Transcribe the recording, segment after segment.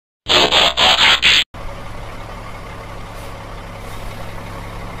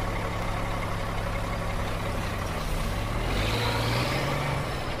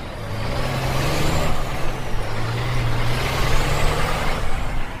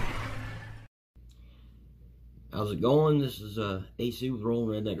How's it going? This is AC with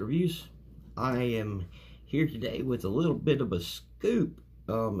Rolling Redneck Reviews. I am here today with a little bit of a scoop,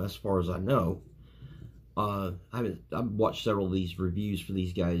 as far as I know. I've watched several of these reviews for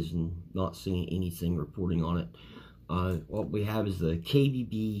these guys and not seen anything reporting on it. What we have is the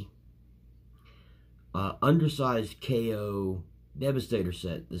KBB Undersized KO Devastator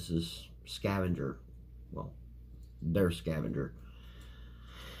set. This is Scavenger. Well, their Scavenger.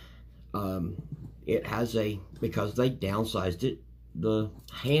 It has because they downsized it, the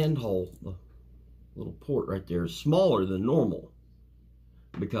handhole, the little port right there, is smaller than normal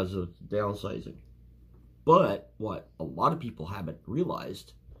because of downsizing. But what a lot of people haven't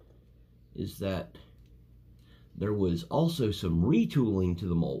realized is that there was also some retooling to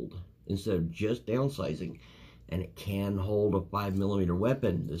the mold instead of just downsizing, and it can hold a 5mm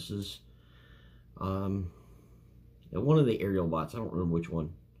weapon. This is one of the aerial bots. I don't remember which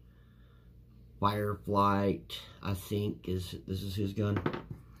one. Fireflight, I think, this is his gun.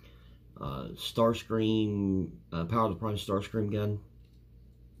 Starscream, Power of the Prime Starscream gun.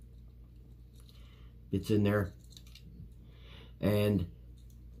 It's in there. And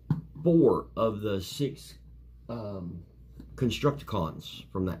 4 of the 6 Constructicons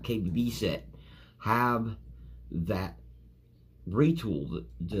from that KBB set have that retool.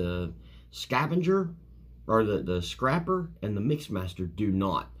 The Scavenger, or the Scrapper, and the Mixmaster do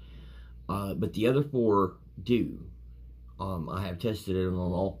not. But the other 4 do. I have tested it on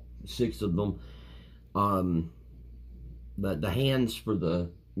all 6 of them. The hands for the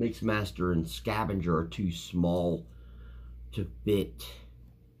Mixmaster and Scavenger are too small to fit,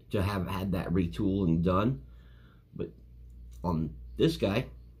 to have had that retooling done. But on this guy,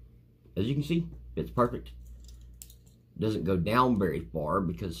 as you can see, it's perfect. Doesn't go down very far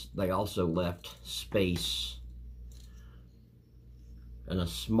because they also left space and a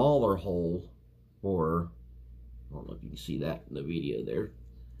smaller hole for, I don't know if you can see that in the video there.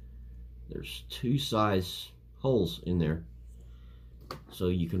 There's 2 size holes in there. So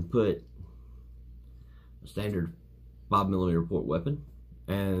you can put a standard 5mm port weapon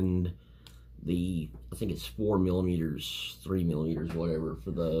and I think it's 4mm, 3mm, whatever,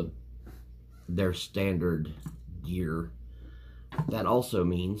 for their standard gear. That also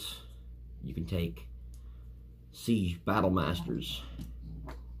means you can take Siege Battlemasters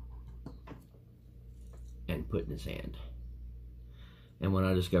and put in his hand. And when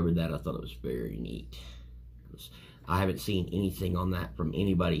I discovered that, I thought it was very neat. I haven't seen anything on that from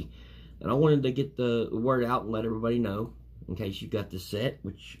anybody. And I wanted to get the word out and let everybody know, in case you got this set,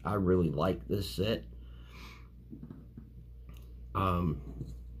 which I really like this set. I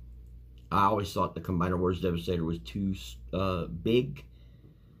always thought the Combiner Wars Devastator was too big.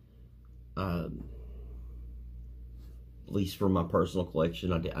 At least for my personal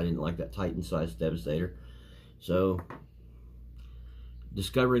collection, I didn't like that Titan-sized Devastator. So,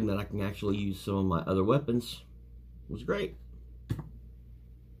 discovering that I can actually use some of my other weapons was great.